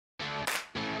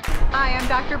Hi, I'm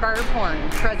Dr. Barb Horn,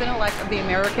 President-elect of the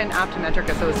American Optometric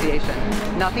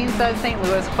Association. Nothing says St.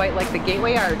 Louis quite like the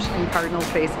Gateway Arch in Cardinals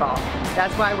baseball.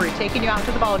 That's why we're taking you out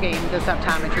to the ball game this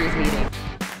Optometry's meeting.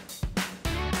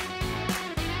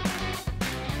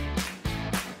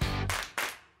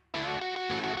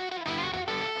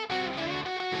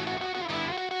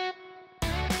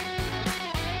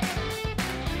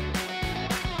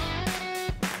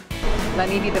 Let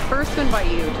me be the first to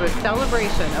invite you to a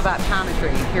celebration of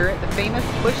optometry here at the famous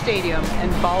Busch Stadium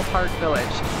in Ballpark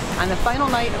Village. On the final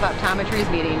night of Optometry's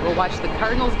meeting, we'll watch the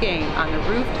Cardinals game on the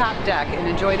rooftop deck and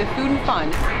enjoy the food and fun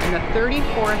in the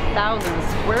 34,000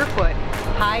 square foot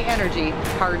high-energy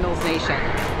Cardinals Nation.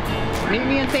 Meet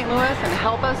me in St. Louis and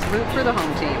help us root for the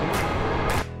home team.